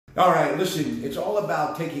All right, listen, it's all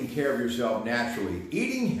about taking care of yourself naturally,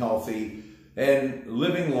 eating healthy, and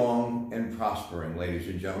living long and prospering, ladies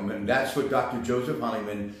and gentlemen. That's what Dr. Joseph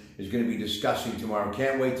Honeyman is going to be discussing tomorrow.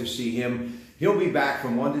 Can't wait to see him. He'll be back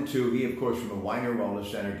from 1 to 2. He, of course, from the Weiner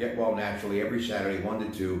Wellness Center. Get well naturally every Saturday,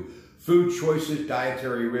 1 to 2. Food choices,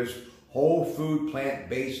 dietary risk, whole food,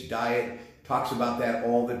 plant-based diet. Talks about that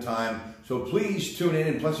all the time. So please tune in.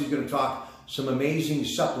 And plus, he's going to talk some amazing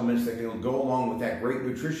supplements that can go along with that great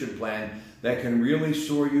nutrition plan that can really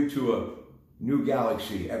soar you to a new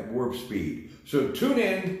galaxy at warp speed. So tune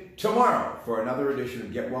in tomorrow for another edition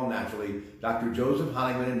of Get Well Naturally. Dr. Joseph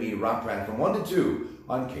Honeyman and me, Rob Pratte, from 1 to 2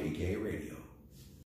 on Kdka Radio.